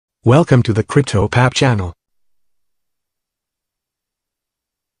Welcome to the CryptoPap channel.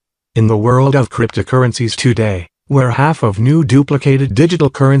 In the world of cryptocurrencies today, where half of new duplicated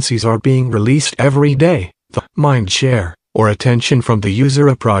digital currencies are being released every day, the mind share, or attention from the user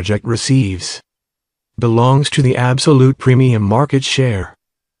a project receives, belongs to the absolute premium market share.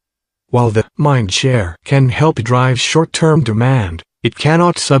 While the mind share can help drive short-term demand, it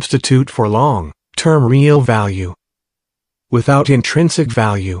cannot substitute for long-term real value. Without intrinsic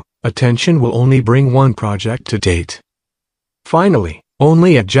value, attention will only bring one project to date. Finally,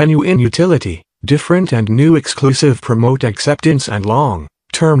 only a genuine utility, different and new exclusive promote acceptance and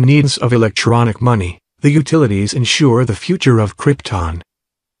long-term needs of electronic money. The utilities ensure the future of Krypton.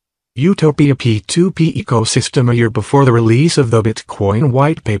 Utopia P2P Ecosystem. A year before the release of the Bitcoin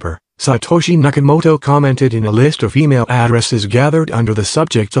white paper, Satoshi Nakamoto commented in a list of email addresses gathered under the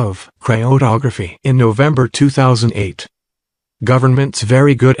subject of cryptography in November 2008. Governments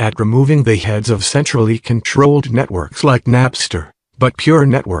very good at removing the heads of centrally controlled networks like Napster, but pure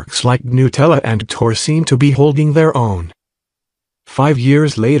networks like Nutella and Tor seem to be holding their own. 5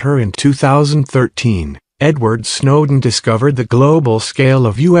 years later in 2013, Edward Snowden discovered the global scale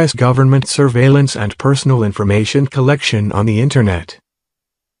of U.S. government surveillance and personal information collection on the Internet.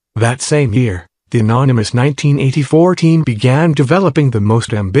 That same year, the anonymous 1984 team began developing the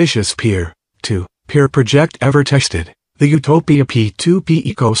most ambitious peer-to-peer project ever tested, the Utopia P2P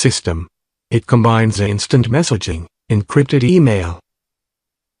Ecosystem. It combines instant messaging, encrypted email,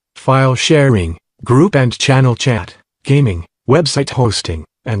 file sharing, group and channel chat, gaming, website hosting,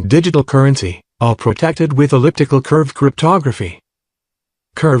 and digital currency, all protected with elliptical curve cryptography.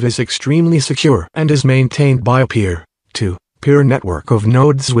 Curve is extremely secure and is maintained by a peer-to-peer network of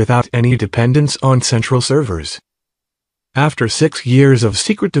nodes without any dependence on central servers. After 6 years of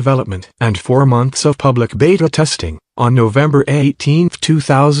secret development and 4 months of public beta testing, on November 18,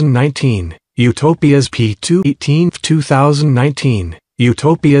 2019, Utopia's P2P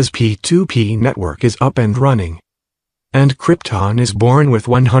network is up and running. And Krypton is born with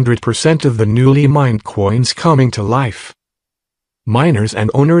 100% of the newly mined coins coming to life. Miners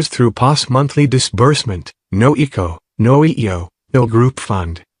and owners through POS monthly disbursement, no ECO, no EO, no group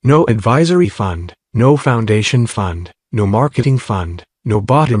fund, no advisory fund, no foundation fund, no marketing fund, no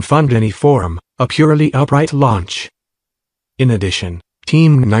bottom fund any forum, a purely upright launch. In addition,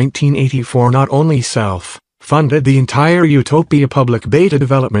 Team 1984 not only self-funded the entire Utopia public beta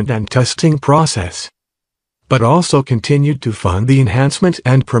development and testing process, but also continued to fund the enhancement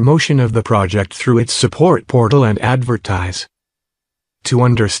and promotion of the project through its support portal and advertise. To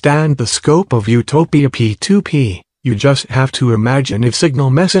understand the scope of Utopia P2P, you just have to imagine if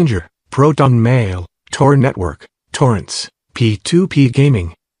Signal Messenger, Proton Mail, Tor Network, torrents, P2P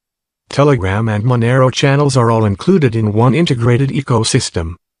gaming, Telegram and Monero channels are all included in one integrated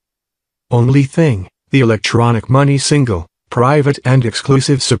ecosystem. Only thing, the electronic money single, private and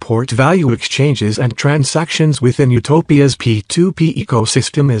exclusive support value exchanges and transactions within Utopia's P2P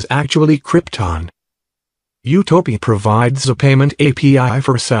ecosystem is actually Krypton. Utopia provides a payment API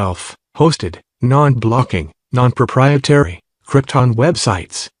for self-hosted, non-blocking, non-proprietary, Krypton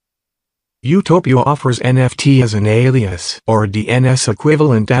websites. Utopia offers NFT as an alias or DNS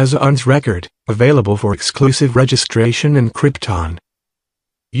equivalent as UN's record, available for exclusive registration in Krypton.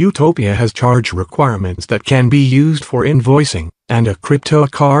 Utopia has charge requirements that can be used for invoicing, and a crypto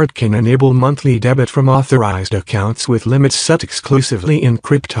card can enable monthly debit from authorized accounts with limits set exclusively in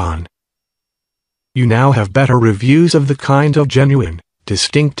Krypton. You now have better reviews of the kind of genuine,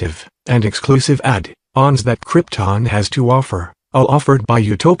 distinctive, and exclusive add-ons that Krypton has to offer, all offered by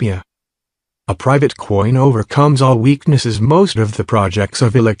Utopia. A private coin overcomes all weaknesses. Most of the projects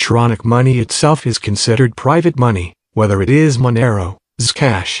of electronic money itself is considered private money, whether it is Monero,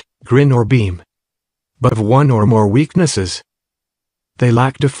 Zcash, Grin or Beam. But of one or more weaknesses. They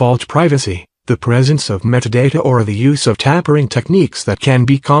lack default privacy, the presence of metadata or the use of tampering techniques that can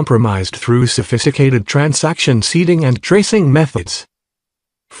be compromised through sophisticated transaction seeding and tracing methods.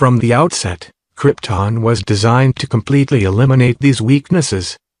 From the outset, Krypton was designed to completely eliminate these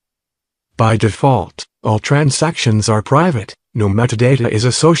weaknesses. By default, all transactions are private, no metadata is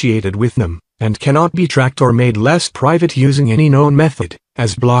associated with them, and cannot be tracked or made less private using any known method,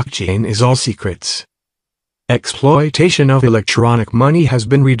 as blockchain is all secrets. Exploitation of electronic money has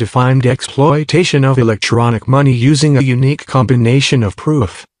been redefined. Exploitation of electronic money using a unique combination of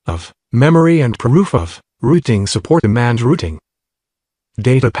proof of memory and proof of routing support demand routing,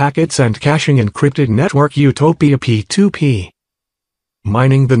 data packets and caching encrypted network Utopia P2P.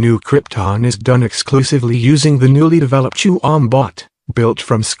 Mining the new Krypton is done exclusively using the newly developed bot, built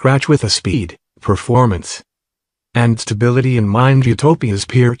from scratch with a speed, performance, and stability in mind. Utopia's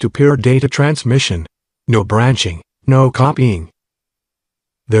peer-to-peer data transmission. No branching, no copying.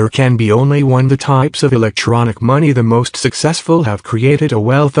 There can be only one. The types of electronic money the most successful have created a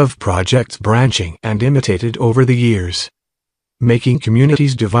wealth of projects branching and imitated over the years, making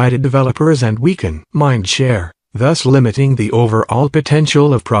communities divided developers and weaken mind share, thus limiting the overall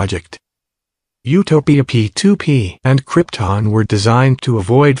potential of project. Utopia, P2P, and Krypton were designed to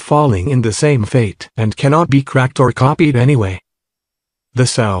avoid falling in the same fate and cannot be cracked or copied anyway. The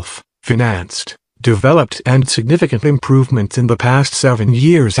self-financed, developed and significant improvements in the past 7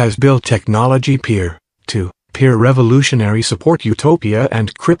 years has built technology peer-to-peer revolutionary support. Utopia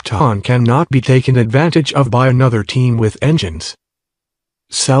and Krypton cannot be taken advantage of by another team with engines.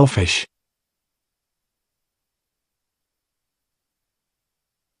 Selfish.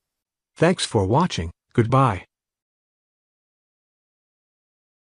 Thanks for watching. Goodbye.